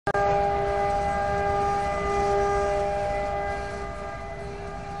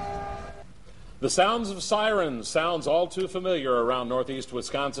The sounds of sirens sounds all too familiar around northeast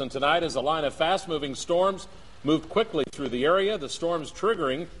Wisconsin tonight as a line of fast-moving storms moved quickly through the area, the storms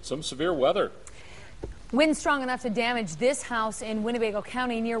triggering some severe weather. Wind strong enough to damage this house in Winnebago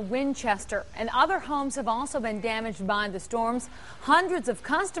County near Winchester, and other homes have also been damaged by the storms. Hundreds of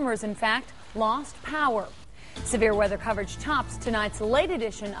customers, in fact, lost power. Severe weather coverage tops tonight's late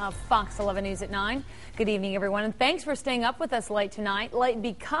edition of Fox 11 News at 9. Good evening, everyone, and thanks for staying up with us late tonight. Late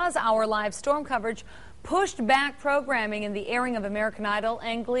because our live storm coverage pushed back programming in the airing of American Idol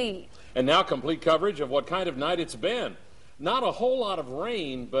and Glee. And now complete coverage of what kind of night it's been. Not a whole lot of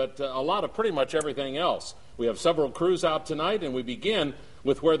rain, but a lot of pretty much everything else. We have several crews out tonight, and we begin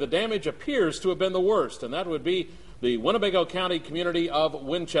with where the damage appears to have been the worst, and that would be the Winnebago County community of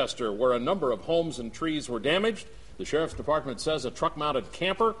Winchester, where a number of homes and trees were damaged. The Sheriff's Department says a truck-mounted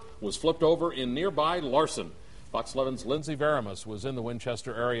camper was flipped over in nearby Larson. Fox 11's Lindsay Varamus was in the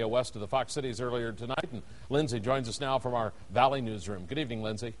Winchester area west of the Fox Cities earlier tonight, and Lindsay joins us now from our Valley newsroom. Good evening,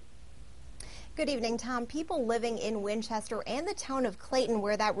 Lindsay. Good evening, Tom. People living in Winchester and the town of Clayton,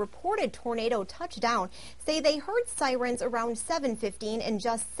 where that reported tornado touched down, say they heard sirens around 7:15 and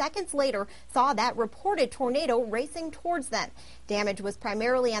just seconds later saw that reported tornado racing towards them. Damage was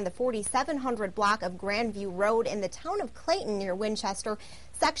primarily on the 4700 block of Grandview Road in the town of Clayton near Winchester.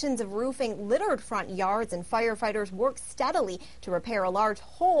 Sections of roofing littered front yards, and firefighters worked steadily to repair a large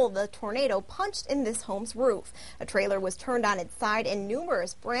hole the tornado punched in this home's roof. A trailer was turned on its side, and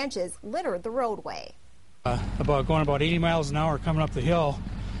numerous branches littered the roadway. Going about 80 miles an hour coming up the hill,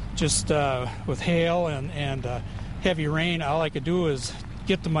 just with hail and heavy rain. All I could do is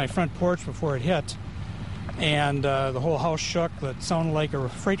get to my front porch before it hit, and the whole house shook. That sounded like a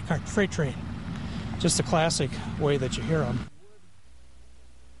freight train. Just a classic way that you hear them.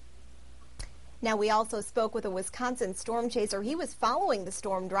 Now, we also spoke with a Wisconsin storm chaser. He was following the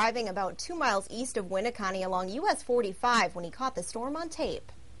storm, driving about 2 miles east of Winnebago along US 45 when he caught the storm on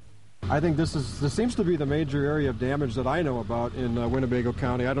tape. I think this seems to be the major area of damage that I know about in Winnebago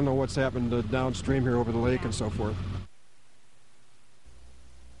County. I don't know what's happened downstream here over the lake and so forth.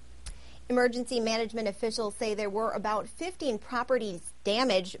 Emergency management officials say there were about 15 properties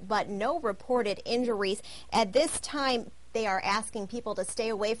damaged, but no reported injuries. At this time, they are asking people to stay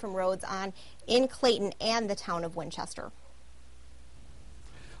away from roads in Clayton and the town of Winchester.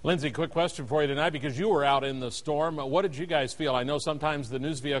 Lindsay, quick question for you tonight, because you were out in the storm. What did you guys feel? I know sometimes the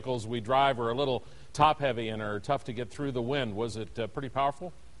news vehicles we drive are a little top-heavy and are tough to get through the wind. Was it pretty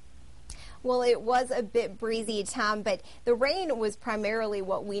powerful? Well, it was a bit breezy, Tom, but the rain was primarily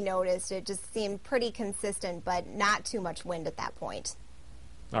what we noticed. It just seemed pretty consistent, but not too much wind at that point.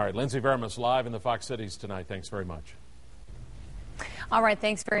 All right, Lindsay Varamus live in the Fox Cities tonight. Thanks very much. All right,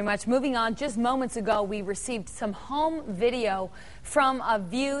 thanks very much. Moving on, just moments ago, we received some home video from a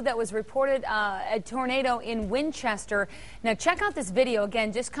view that was reported a tornado in Winchester. Now, check out this video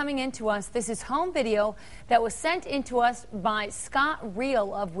again, just coming into us. This is home video that was sent into us by Scott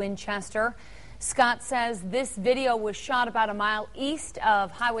Reel of Winchester. Scott says this video was shot about a mile east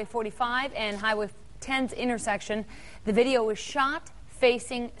of Highway 45 and Highway 10's intersection. The video was shot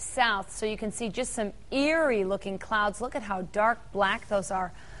facing south, so you can see just some eerie looking clouds. Look at how dark black those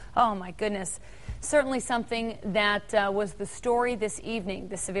are. Oh my goodness. Certainly something that was the story this evening,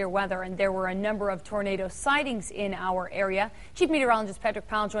 the severe weather, and there were a number of tornado sightings in our area. Chief Meteorologist Patrick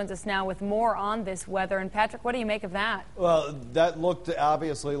Powell joins us now with more on this weather. And Patrick, what do you make of that? Well, that looked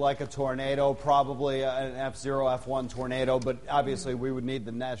obviously like a tornado, probably an F0, F1 tornado, but obviously we would need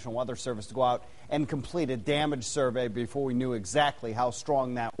the National Weather Service to go out and complete a damage survey before we knew exactly how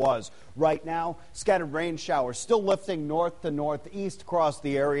strong that was. Right now, scattered rain showers still lifting north to northeast across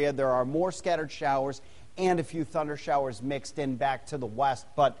the area. There are more scattered showers and a few thunder showers mixed in back to the west,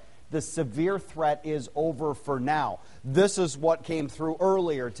 but the severe threat is over for now. This is what came through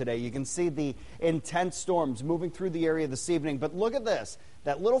earlier today. You can see the intense storms moving through the area this evening, but look at this,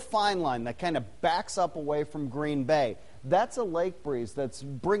 that little fine line that kind of backs up away from Green Bay. That's a lake breeze that's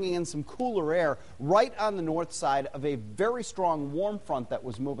bringing in some cooler air right on the north side of a very strong warm front that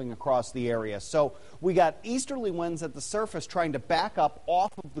was moving across the area. So we got easterly winds at the surface trying to back up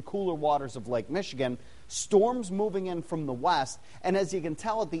off of the cooler waters of Lake Michigan, storms moving in from the west, and as you can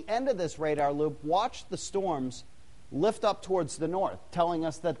tell at the end of this radar loop, watch the storms lift up towards the north, telling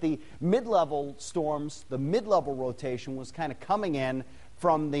us that the mid-level storms, the mid-level rotation was kind of coming in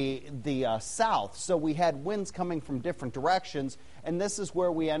from the south. So we had winds coming from different directions, and this is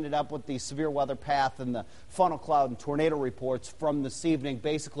where we ended up with the severe weather path and the funnel cloud and tornado reports from this evening,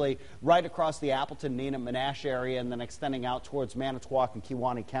 basically right across the Appleton, Neenah, Menasha area, and then extending out towards Manitowoc and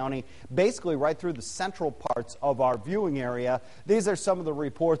Kewaunee County, basically right through the central parts of our viewing area. These are some of the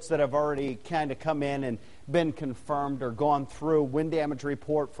reports that have already kind of come in and been confirmed or gone through. Wind damage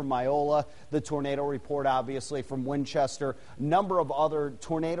report from Iola, the tornado report obviously from Winchester, a number of other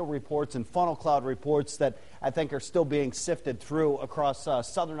tornado reports and funnel cloud reports that I think are still being sifted through across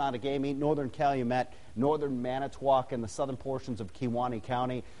southern Outagamie, northern Calumet, northern Manitowoc, and the southern portions of Kewaunee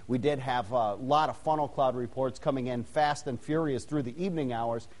County. We did have a lot of funnel cloud reports coming in fast and furious through the evening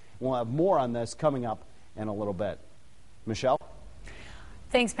hours. We'll have more on this coming up in a little bit. Michelle?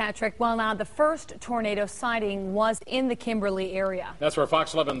 Thanks, Patrick. Well, now, the first tornado sighting was in the Kimberly area. That's where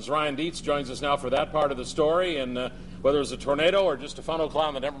Fox 11's Ryan Dietz joins us now for that part of the story. And whether it was a tornado or just a funnel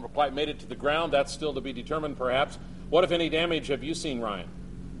cloud that never quite made it to the ground, that's still to be determined, perhaps. What, if any, damage have you seen, Ryan?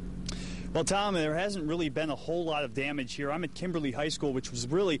 Well, Tom, there hasn't really been a whole lot of damage here. I'm at Kimberly High School, which was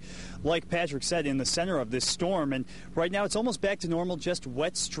really, like Patrick said, in the center of this storm. And right now it's almost back to normal, just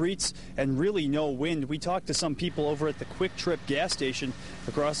wet streets and really no wind. We talked to some people over at the Quick Trip gas station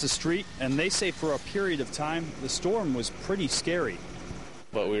across the street, and they say for a period of time the storm was pretty scary.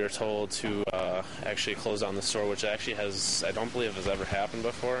 But we were told to actually close down the store, which actually I don't believe has ever happened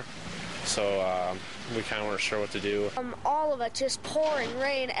before. So we kind of weren't sure what to do. All of it, just pouring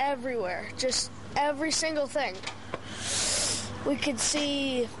rain everywhere, just every single thing. We could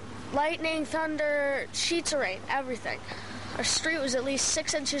see lightning, thunder, sheets of rain, everything. Our street was at least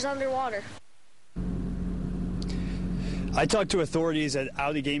 6 inches underwater. I talked to authorities at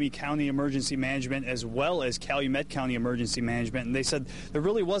Outagamie County Emergency Management as well as Calumet County Emergency Management, and they said there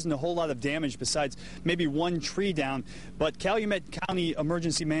really wasn't a whole lot of damage besides maybe one tree down. But Calumet County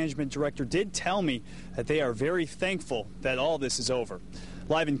Emergency Management Director did tell me that they are very thankful that all this is over.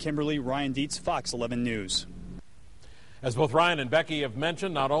 Live in Kimberly, Ryan Dietz, Fox 11 News. As both Ryan and Becky have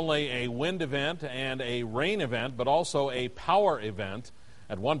mentioned, not only a wind event and a rain event, but also a power event.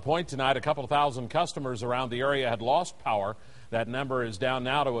 At one point tonight, a couple thousand customers around the area had lost power. That number is down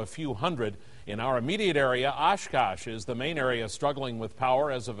now to a few hundred. In our immediate area, Oshkosh is the main area struggling with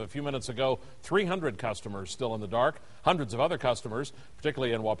power. As of a few minutes ago, 300 customers still in the dark. Hundreds of other customers,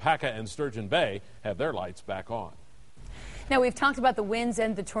 particularly in Wapaka and Sturgeon Bay, have their lights back on. Now, we've talked about the winds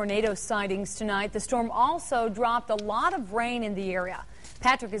and the tornado sightings tonight. The storm also dropped a lot of rain in the area.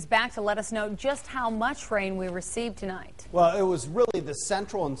 Patrick is back to let us know just how much rain we received tonight. Well, it was really the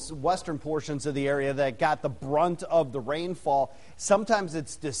central and western portions of the area that got the brunt of the rainfall. Sometimes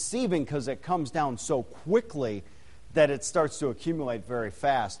it's deceiving because it comes down so quickly that it starts to accumulate very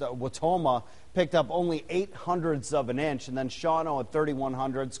fast. Watoma picked up only 0.08 of an inch, and then Shawano at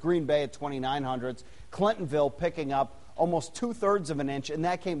 0.31, Green Bay at 0.29, Clintonville picking up almost 2/3 of an inch, and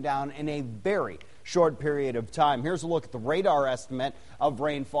that came down in a very short period of time. Here's a look at the radar estimate of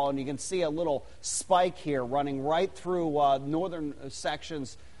rainfall, and you can see a little spike here running right through northern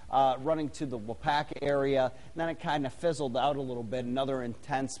sections, running to the Wapaka area, and then it kind of fizzled out a little bit, another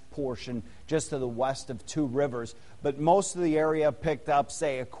intense portion just to the west of Two Rivers. But most of the area picked up,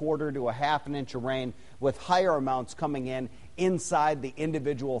 say, 1/4 to 1/2 inch of rain, with higher amounts coming in inside the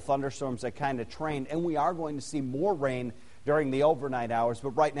individual thunderstorms that kind of trained. And we are going to see more rain during the overnight hours,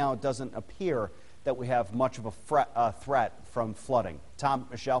 but right now it doesn't appear that we have much of a threat from flooding. Tom,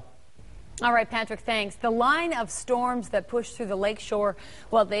 Michelle? All right, Patrick, thanks. The line of storms that push through the lakeshore,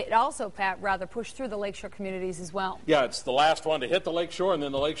 well, they also, Pat, rather push through the lakeshore communities as well. Yeah, it's the last one to hit the lakeshore, and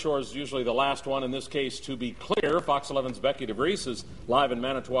then the lakeshore is usually the last one. In this case, to be clear, Fox 11's Becky DeVries is live in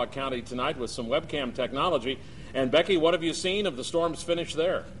Manitowoc County tonight with some webcam technology. And Becky, what have you seen of the storm's finish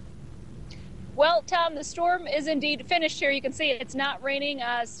there? Well, Tom, the storm is indeed finished here. You can see it's not raining.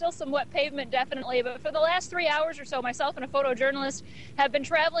 Still some wet pavement, definitely. But for the last 3 hours or so, myself and a photojournalist have been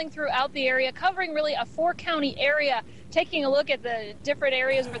traveling throughout the area, covering really a 4-county area, taking a look at the different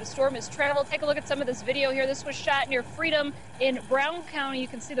areas where the storm has traveled. Take a look at some of this video here. This was shot near Freedom in Brown County. You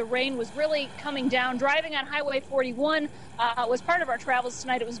can see the rain was really coming down. Driving on Highway 41 was part of our travels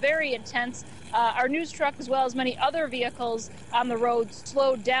tonight. It was very intense. Our news truck, as well as many other vehicles on the road,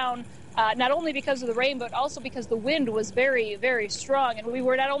 slowed down. Not only because of the rain, but also because the wind was very, very strong. And we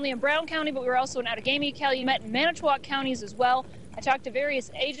were not only in Brown County, but we were also in Outagamie, Calumet, and Manitowoc counties as well. I talked to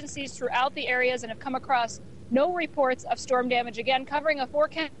various agencies throughout the areas and have come across no reports of storm damage. Again, covering a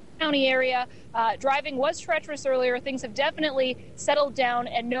 4-county area. Driving was treacherous earlier. Things have definitely settled down,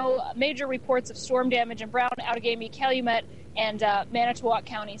 and no major reports of storm damage in Brown, Outagamie, Calumet, and Manitowoc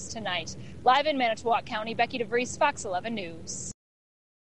counties tonight. Live in Manitowoc County, Becky DeVries, Fox 11 News.